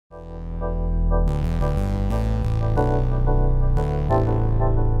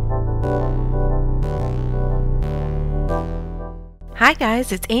Hi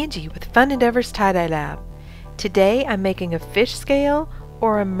guys, it's Angie with Fun Endeavors Tie-Dye Lab. Today I'm making a fish scale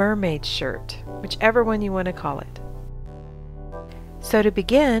or a mermaid shirt, whichever one you want to call it. So to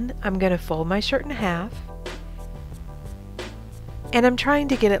begin, I'm going to fold my shirt in half, and I'm trying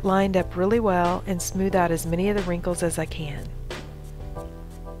to get it lined up really well and smooth out as many of the wrinkles as I can.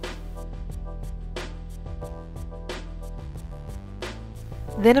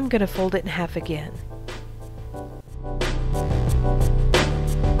 Then I'm going to fold it in half again.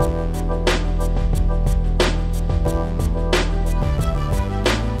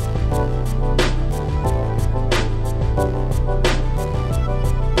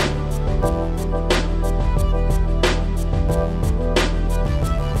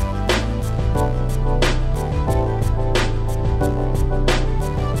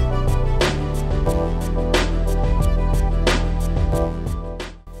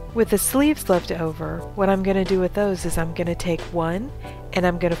 With the sleeves left over, what I'm going to do with those is I'm going to take one and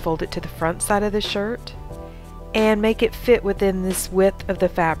I'm going to fold it to the front side of the shirt and make it fit within this width of the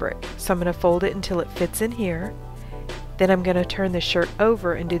fabric. So I'm going to fold it until it fits in here. Then I'm going to turn the shirt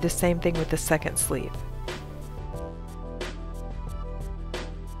over and do the same thing with the second sleeve.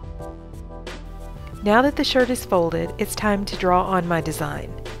 Now that the shirt is folded, it's time to draw on my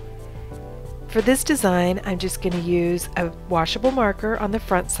design. For this design, I'm just going to use a washable marker on the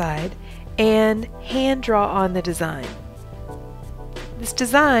front side and hand draw on the design. This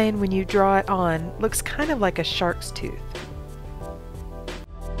design, when you draw it on, looks kind of like a shark's tooth.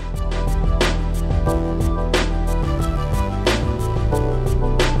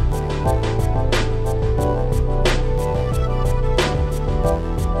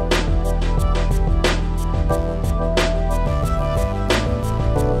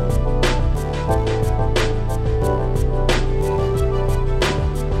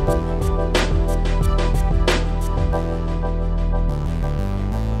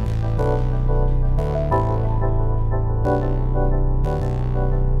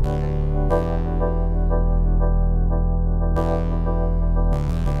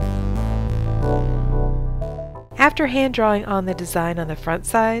 After hand drawing on the design on the front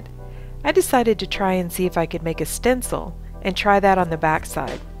side, I decided to try and see if I could make a stencil and try that on the back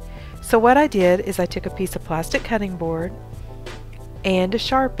side. So what I did is I took a piece of plastic cutting board and a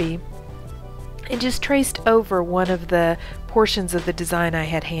Sharpie and just traced over one of the portions of the design I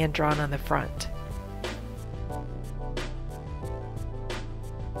had hand drawn on the front.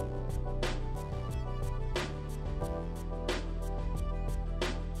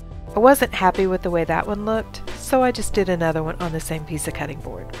 I wasn't happy with the way that one looked, so I just did another one on the same piece of cutting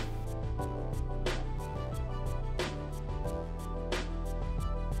board.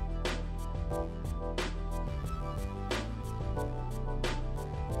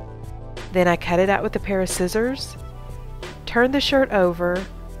 Then I cut it out with a pair of scissors, turned the shirt over,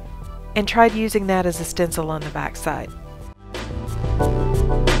 and tried using that as a stencil on the back side.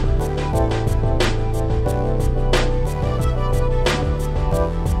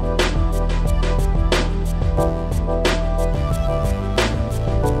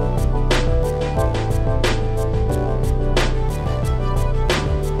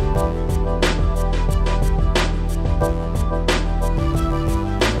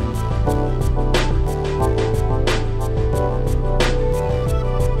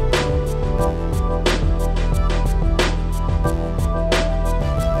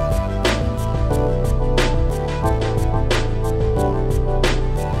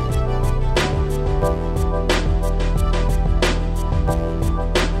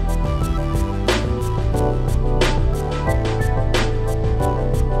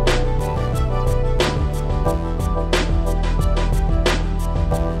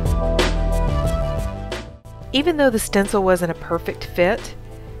 Even though the stencil wasn't a perfect fit,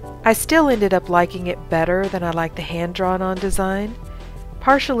 I still ended up liking it better than I liked the hand-drawn on design,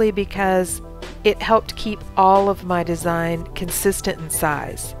 partially because it helped keep all of my design consistent in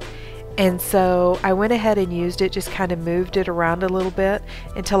size. And so I went ahead and used it, just kind of moved it around a little bit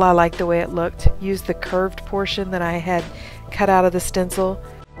until I liked the way it looked. Used the curved portion that I had cut out of the stencil.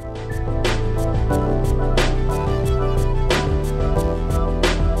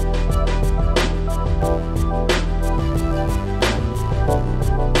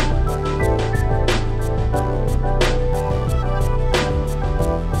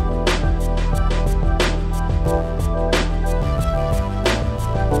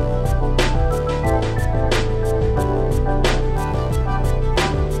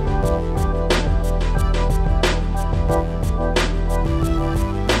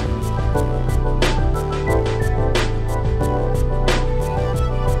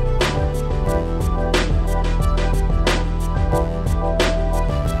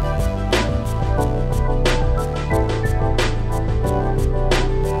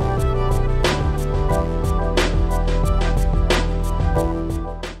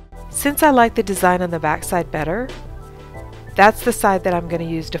 Since I like the design on the back side better, that's the side that I'm going to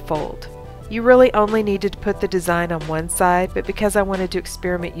use to fold. You really only needed to put the design on one side, but because I wanted to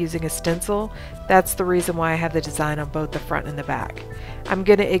experiment using a stencil, that's the reason why I have the design on both the front and the back. I'm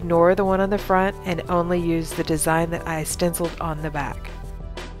going to ignore the one on the front and only use the design that I stenciled on the back.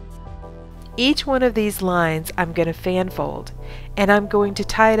 Each one of these lines I'm going to fan fold, and I'm going to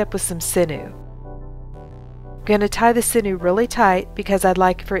tie it up with some sinew. I'm going to tie the sinew really tight because I'd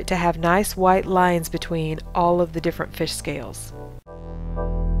like for it to have nice white lines between all of the different fish scales.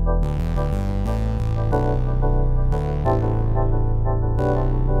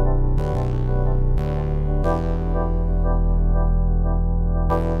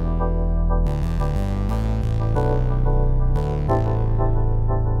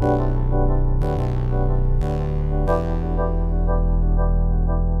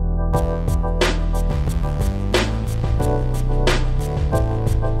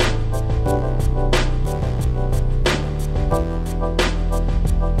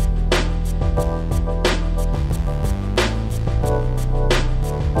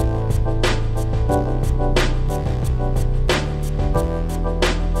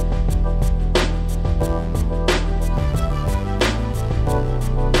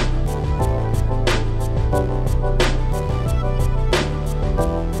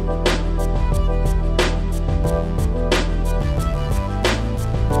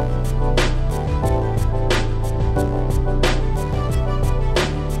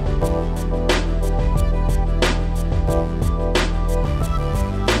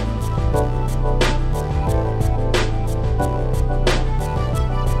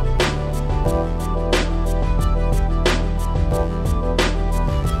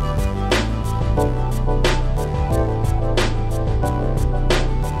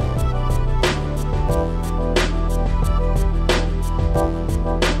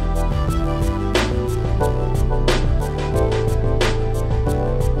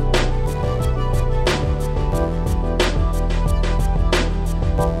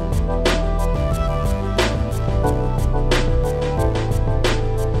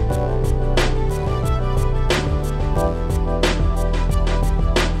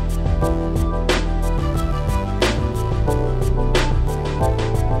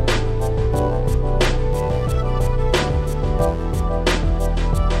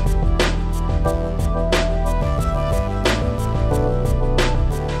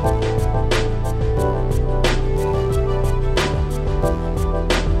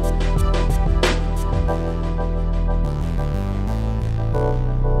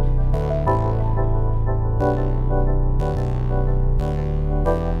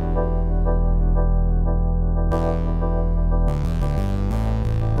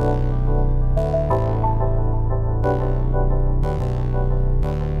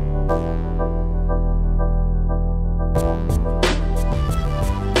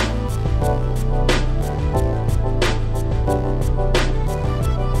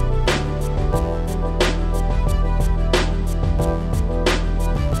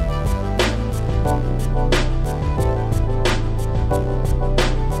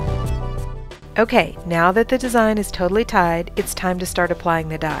 Okay, now that the design is totally tied, it's time to start applying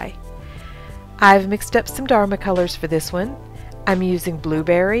the dye. I've mixed up some Dharma colors for this one. I'm using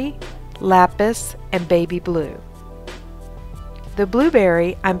blueberry, lapis, and baby blue. The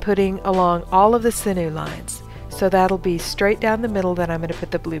blueberry I'm putting along all of the sinew lines, so that'll be straight down the middle that I'm going to put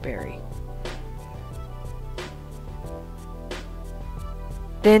the blueberry.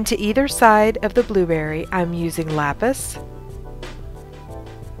 Then to either side of the blueberry I'm using lapis,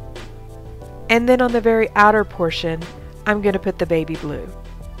 and then on the very outer portion I'm going to put the baby blue.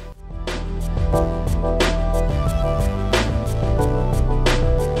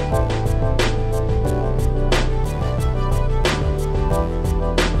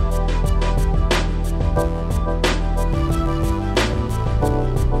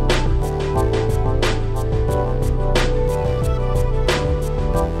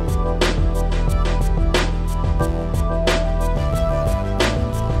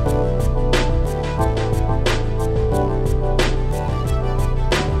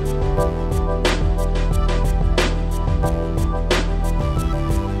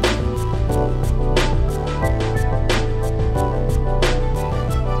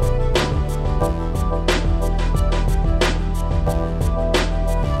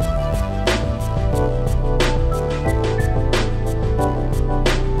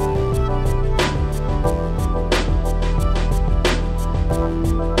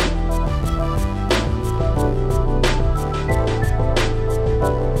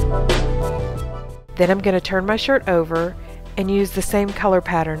 Then I'm going to turn my shirt over and use the same color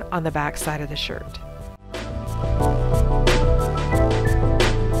pattern on the back side of the shirt.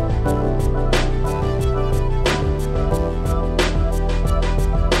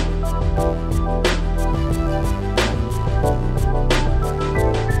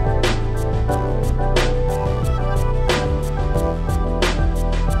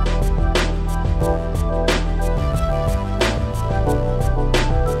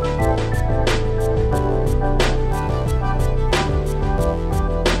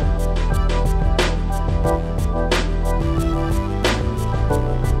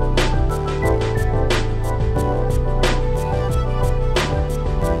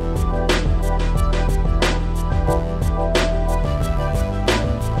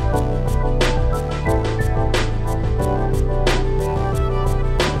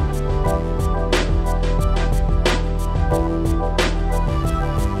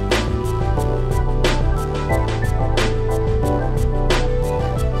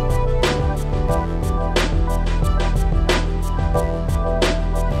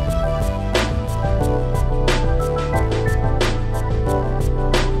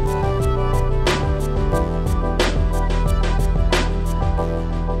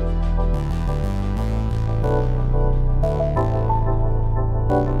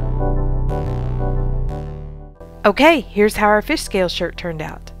 Okay, here's how our fish scale shirt turned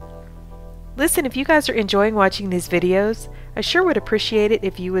out. Listen, if you guys are enjoying watching these videos, I sure would appreciate it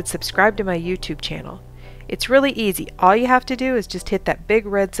if you would subscribe to my YouTube channel. It's really easy. All you have to do is just hit that big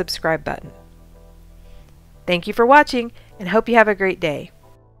red subscribe button. Thank you for watching, and hope you have a great day.